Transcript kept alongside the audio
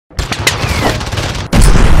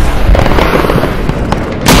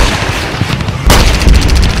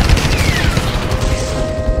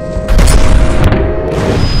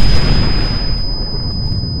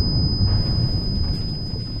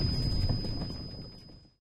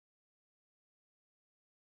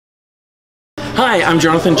Hi, I'm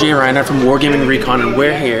Jonathan J. Reiner from Wargaming Recon, and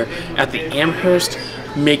we're here at the Amherst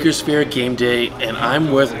Makers Fair Game Day, and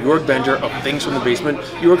I'm with Joerg Bender of Things from the Basement.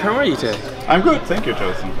 Joerg, how are you today? I'm good, thank you,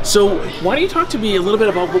 Jason. So, why don't you talk to me a little bit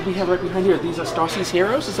about what we have right behind here? These are Stoessi's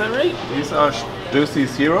Heroes, is that right? These are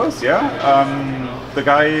Stoessi's Heroes, yeah. The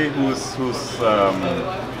guy who's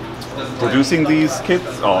producing these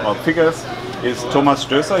kits or figures is Thomas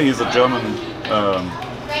Stoessi. He's a German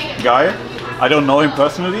guy. I don't know him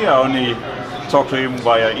personally, I only talk to him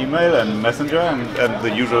via email and messenger and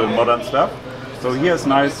the usual modern stuff. So he has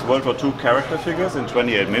nice World War II character figures in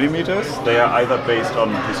 28mm. They are either based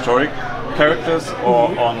on historic characters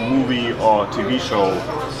or on movie or TV show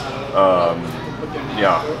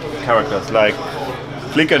characters like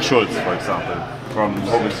Flink and Schultz, for example, from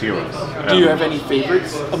Hogan's Heroes. Do you have any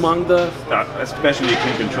favorites among the... Especially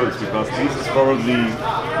Flink and Schultz, because this is probably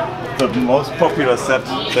the most popular set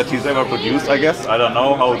that he's ever produced, I guess. I don't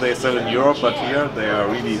know how they sell in Europe, but here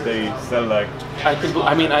they sell like...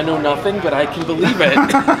 I mean, I know nothing, but I can believe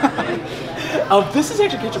it. This is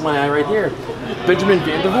actually catching my eye right here. Benjamin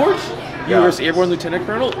Van der Voort, U.S. Airborne Lieutenant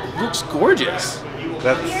Colonel, looks gorgeous.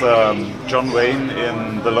 That's John Wayne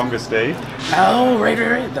in The Longest Day. Oh,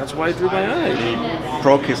 right. That's why I threw my eye. He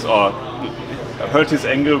broke his hurt his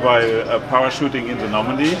ankle while parachuting into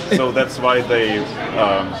Normandy, so that's why they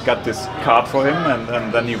got this card for him,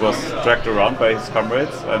 and then he was dragged around by his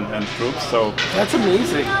comrades and troops. So that's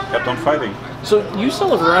amazing. Kept on fighting. So you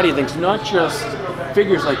sell a variety of things, not just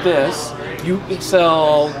figures like this. You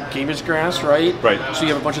sell Gamer's Grass, right? Right. So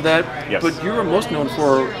you have a bunch of that. Yes. But you're most known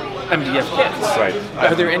for MDF kits. Right.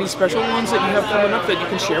 Are there any special ones that you have coming up that you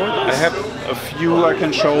can share with us? I have a few I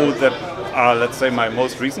can show that are, let's say, my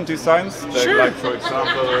most recent designs. Sure. Like, for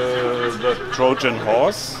example, the Trojan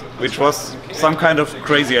Horse, which was some kind of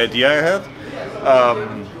crazy idea I had.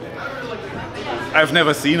 I've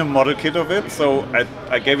never seen a model kit of it, so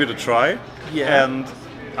I gave it a try. Yeah. And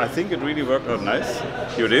I think it really worked out nice.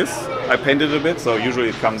 Here it is. I painted a bit, so usually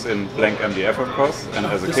it comes in blank MDF, of course, and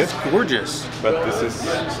as a kit. This is gorgeous. But this is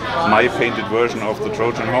my painted version of the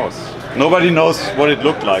Trojan Horse. Nobody knows what it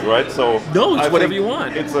looked like, right? So no, it's whatever you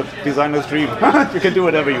want. It's a designer's dream. You can do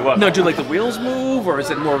whatever you want. Now, do like the wheels move, or is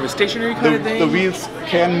it more of a stationary kind of thing? The wheels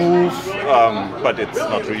can move, but it's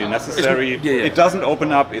not really necessary. It doesn't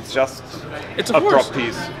open up. It's just a prop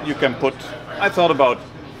piece. You can put. I thought about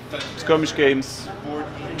skirmish games,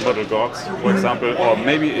 model Gorks, for example, or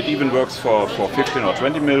maybe it even works for 15 or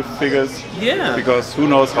 20mm figures. Yeah. Because who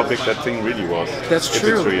knows how big that thing really was. That's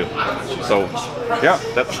true. If it's real. So, yeah,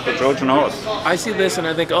 that's the Trojan Horse. I see this and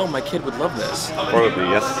I think, oh, my kid would love this. Probably,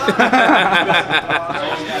 yes.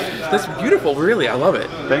 That's beautiful, really. I love it.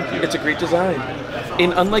 Thank you. It's a great design.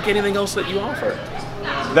 And unlike anything else that you offer.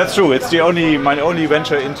 That's true. It's my only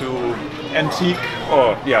venture into antique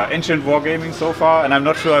or ancient wargaming so far, and I'm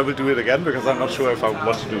not sure I will do it again because I'm not sure if I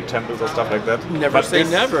want to do temples or stuff like that. Never say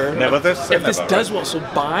never. Never say never. If this does well, so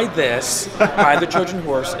buy this, buy the Trojan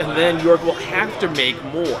Horse, and then Joerg will have to make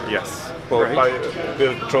more. Yes. Or buy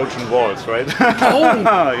the Trojan walls, right? Oh,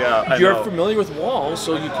 yeah. You're familiar with walls,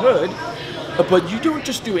 so you could. But you don't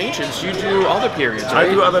just do ancients, you do other periods, right?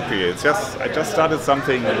 I do other periods, yes. I just started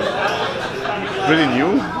something really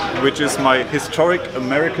new, which is my historic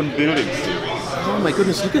American building series. Oh my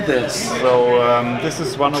goodness, look at this. So this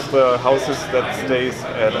is one of the houses that stays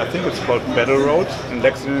at, I think it's called Battle Road in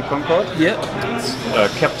Lexington and Concord. Yeah. It's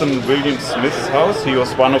Captain William Smith's house. He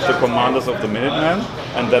was one of the commanders of the Minutemen,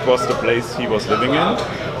 and that was the place he was living in.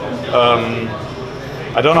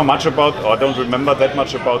 I don't know much about, or I don't remember that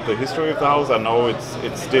much about the history of the house. I know it's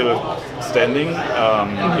still standing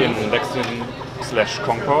in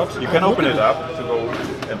Lexington/Concord. You can open it up to go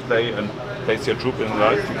and play and place your troop in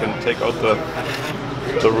right. You can take out the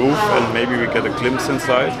roof and maybe we get a glimpse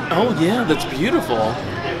inside. Oh yeah, that's beautiful.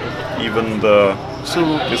 Even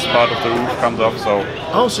this part of the roof comes off.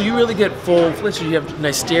 So you really get full fledged. So you have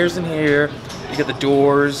nice stairs in here. You get the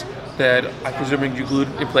doors that I presume you glued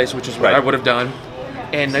in place, which is what I would have done.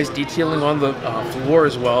 And nice detailing on the floor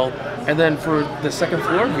as well. And then for the second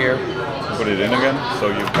floor here, put it in again. So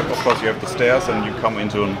you have, of course, you have the stairs, and you come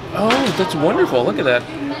into an. Oh, that's wonderful! Look at that.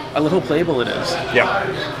 A little playable it is. Yeah.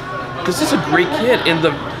 This is a great kit. And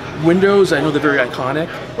the windows, I know they're very iconic.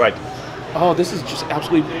 Right. Oh, this is just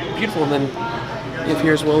absolutely beautiful. And then you have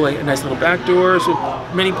here as well like a nice little back door, so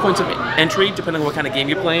many points of entry depending on what kind of game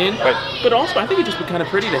you're playing. Right. But also, I think it'd just be kind of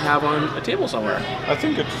pretty to have on a table somewhere. I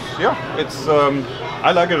think it's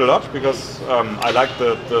I like it a lot because I like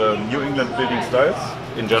the New England building styles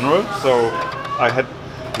in general. So I had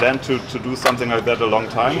planned to do something like that a long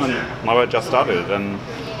time, and now I just started. And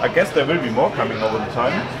I guess there will be more coming over the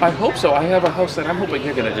time. I hope so. I have a house that I'm hoping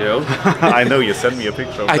you're going to do. I know, you sent me a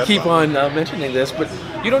picture of that. I keep on mentioning this, but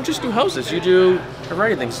you don't just do houses, you do a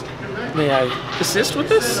variety of things. May I assist with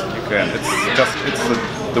this? You can.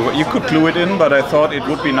 You could glue it in, but I thought it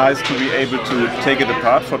would be nice to be able to take it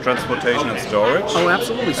apart for transportation and storage. Oh,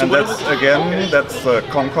 absolutely. So and that's the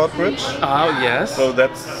Concorde Bridge. Oh, yes. So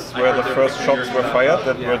that's where the first shots were fired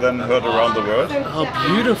that were then heard around the world. Oh,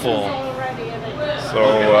 beautiful. So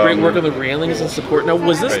great work on the railings and support. Now,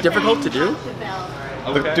 was this difficult to do?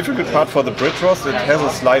 The difficult part for the bridge was it has a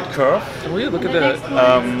slight curve. Oh yeah, look at that.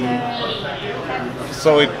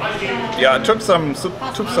 So it took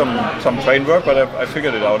some train work, but I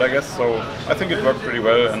figured it out, I guess. So I think it worked pretty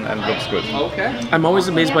well and looks good. Okay. I'm always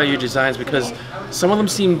amazed by your designs because some of them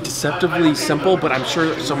seem deceptively simple, but I'm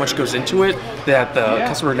sure so much goes into it that the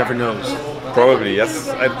customer never knows. Probably, yes.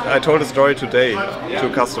 I told a story today to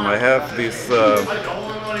a customer. I have this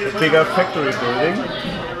bigger factory building,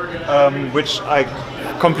 which I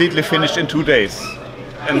completely finished in 2 days.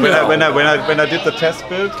 And when I did the test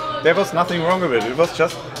build, there was nothing wrong with it. It was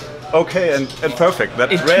just okay and perfect.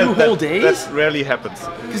 In 2 whole days? That rarely happens.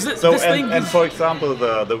 And for example,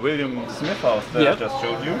 the William Smith house that I just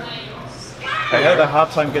showed you, I had a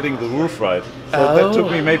hard time getting the roof right. So that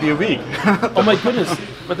took me maybe a week. Oh my goodness!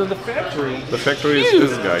 But then the factory. The factory is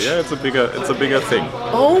this guy. Yeah, it's a bigger thing.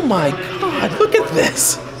 Oh my God! Look at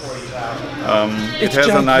this. It has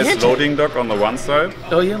a nice loading dock on the one side.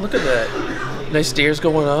 Oh yeah, look at that. Nice stairs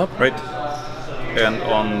going up. Right. And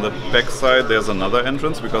on the back side there's another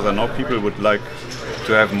entrance because I know people would like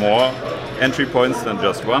to have more entry points than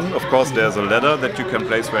just one. Of course there's a ladder that you can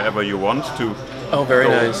place wherever you want to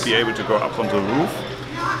be able to go up onto the roof.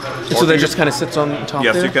 So that just kind of sits on top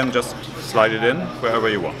Yes, there? you can just slide it in wherever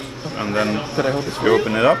you want. And then you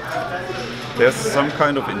open it up. There's some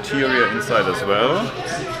kind of interior inside as well.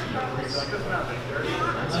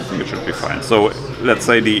 I think it should be fine. So let's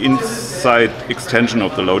say the inside extension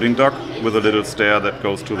of the loading dock with a little stair that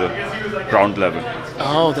goes to the ground level.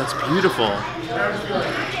 Oh, that's beautiful.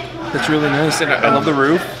 That's really nice. And I love the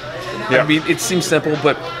roof. Yeah. I mean, it seems simple,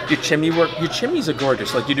 but your chimneys are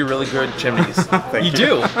gorgeous. Like, you do really good chimneys. Thank you.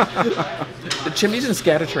 Do. The chimneys and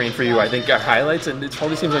scattertrain for you, I think, are highlights, and it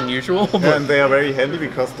probably seems unusual. But and they are very handy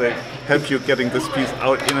because they help you getting this piece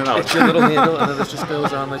out, in and out. It's your little handle, and then this just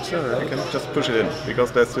goes on like so, right? You can just push it in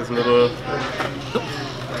because there's this little...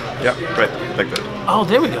 Yeah, right, like that. Oh,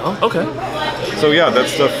 there we go. Okay. So yeah,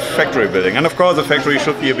 that's the factory building. And of course the factory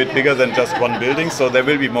should be a bit bigger than just one building, so there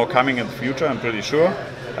will be more coming in the future, I'm pretty sure.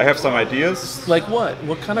 I have some ideas. Like what?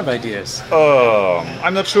 What kind of ideas?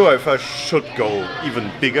 I'm not sure if I should go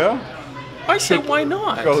even bigger. I say why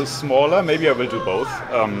not? Go smaller, maybe I will do both.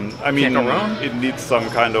 I mean, it needs some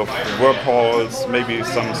kind of work halls, maybe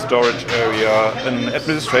some storage area, an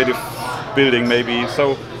administrative building maybe.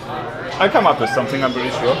 So I come up with something, I'm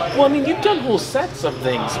pretty sure. Well, I mean, you've done whole sets of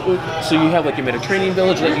things. So you have like your Mediterranean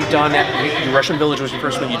village that you've done. Your Russian village was your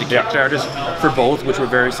first one. You did Kickstarters for both, which were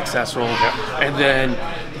very successful. Yeah. And then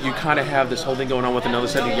you kind of have this whole thing going on with another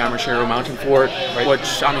set of Yamashiro Mountain Fort,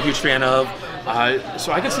 which I'm a huge fan of.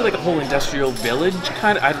 So I can see like a whole industrial village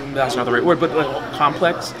kind of, that's not the right word, but like a whole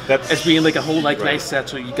complex as being like a whole like nice set,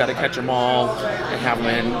 so you got to catch them all and have them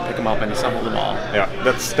in, pick them up and assemble them all. Yeah,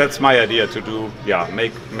 that's my idea to do,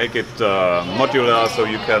 make it modular so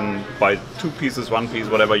you can buy 2 pieces, 1 piece,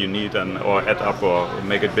 whatever you need, or add up or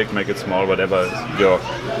make it big, make it small, whatever your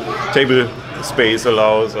table space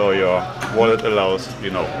allows or your wallet allows,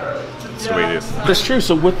 that's the way it is. That's true.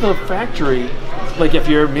 So with the factory, like if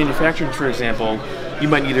you're manufacturing, for example, you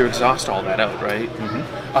might need to exhaust all that out, right?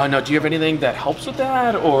 Mm-hmm. Now, do you have anything that helps with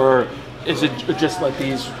that, or is it just like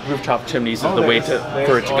these rooftop chimneys is the way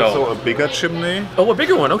for it to go? Also a bigger chimney. Oh, a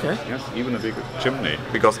bigger one, okay. Yes, even a bigger chimney,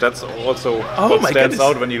 because that's also what stands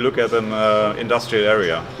out when you look at an industrial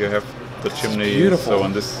area. You have the chimney. Beautiful. So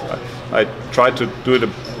on this, I tried to do it a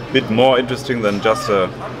bit more interesting than just a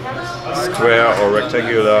square or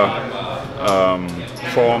rectangular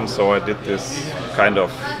form. So I did this kind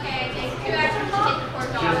of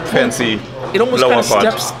fancy it almost lower kind of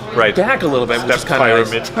part. Steps back a little bit, which is kind of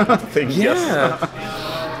pyramid thing. Yeah.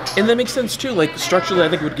 Yes. And that makes sense too. Like structurally, I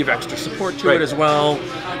think it would give extra support to it as well.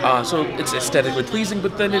 So it's aesthetically pleasing,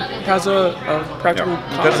 but then it has a practical.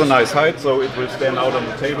 Yeah. That's a nice height, so it will stand out on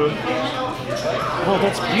the table. Oh,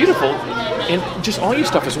 that's beautiful. And just all your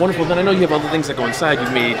stuff is wonderful. Then I know you have other things that go inside.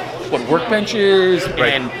 You've made workbenches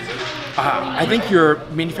and. I think your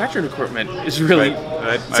manufacturing equipment is really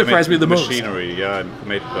surprised me the most. Machinery, I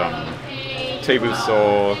made table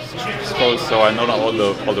saw, scroll saw, I don't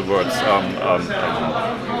know all the words.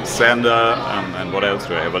 Sander and what else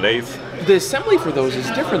do I have? A lathe. The assembly for those is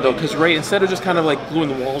different though, because right, instead of just kind of like gluing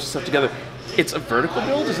the walls and stuff together, it's a vertical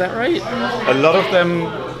build. Is that right? A lot of them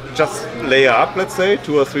just layer up, let's say,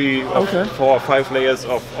 2 or 3, or 4 or 5 layers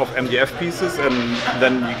of MDF pieces, and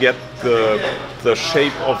then you get the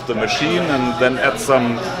shape of the machine, and then add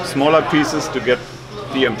some smaller pieces to get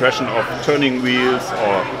the impression of turning wheels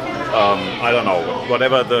or I don't know,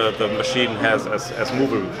 whatever the machine has as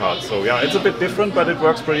movable parts. So yeah, it's a bit different, but it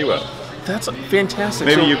works pretty well. That's fantastic.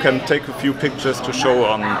 Maybe you can take a few pictures to show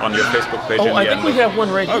on your Facebook page. Oh, I think we have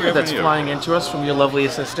one right here that's flying into us from your lovely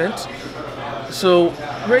assistant. So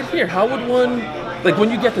right here, how would one, like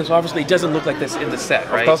when you get this, obviously it doesn't look like this in the set,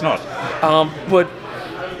 right? Of course not. But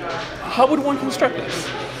how would one construct this?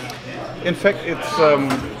 In fact, it's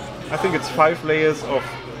I think it's 5 layers of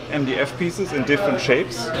MDF pieces in different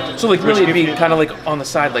shapes. So like really it'd be kind of like on the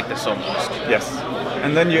side like this almost. Yes.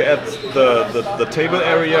 And then you add the table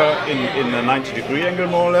area in a 90-degree angle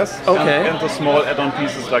more or less. Okay. And the small add-on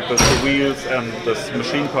pieces like the wheels and this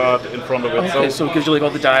machine part in front of it. Okay, so it gives you like all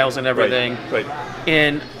the dials and everything. Right.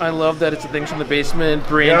 And I love that it's the Things from the Basement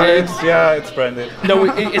branded. Yeah, it's branded. No,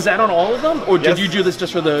 is that on all of them? Or did you do this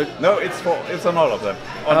just for the... No, it's on all of them.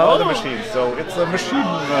 On all the machines. So it's a machine,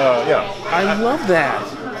 yeah. I love that.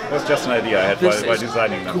 It was just an idea I had while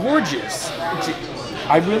designing them. Gorgeous.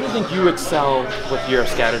 I really think you excel with your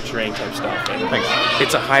scattered terrain type stuff. Thanks.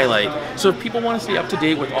 It's a highlight. So if people want to stay up to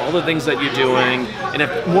date with all the things that you're doing, and if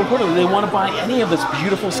more importantly they want to buy any of this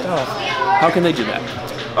beautiful stuff, how can they do that?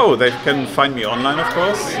 Oh, they can find me online, of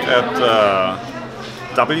course, at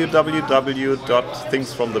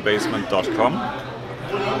www.thingsfromthebasement.com.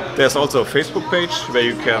 There's also a Facebook page where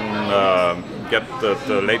you can get the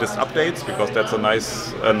latest updates, because that's a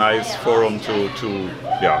nice forum to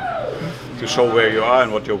show where you are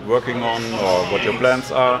and what you're working on or what your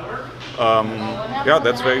plans are. Yeah,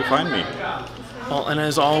 that's where you find me. Well, and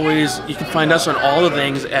as always, you can find us on all the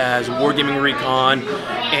things as Wargaming Recon,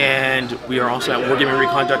 and we are also at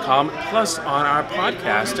wargamingrecon.com. Plus, on our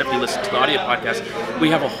podcast, if you listen to the audio podcast, we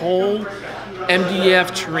have a whole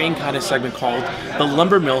MDF terrain kind of segment called The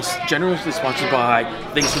Lumber Mill, generously sponsored by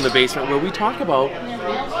Things from the Basement, where we talk about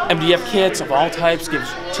MDF kits of all types, give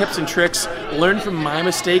tips and tricks, learn from my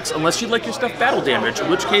mistakes, unless you'd like your stuff battle damaged, in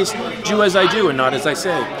which case, do as I do and not as I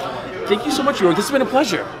say. Thank you so much, Joerg. This has been a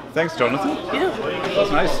pleasure. Thanks, Jonathan. Yeah. That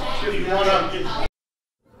was nice.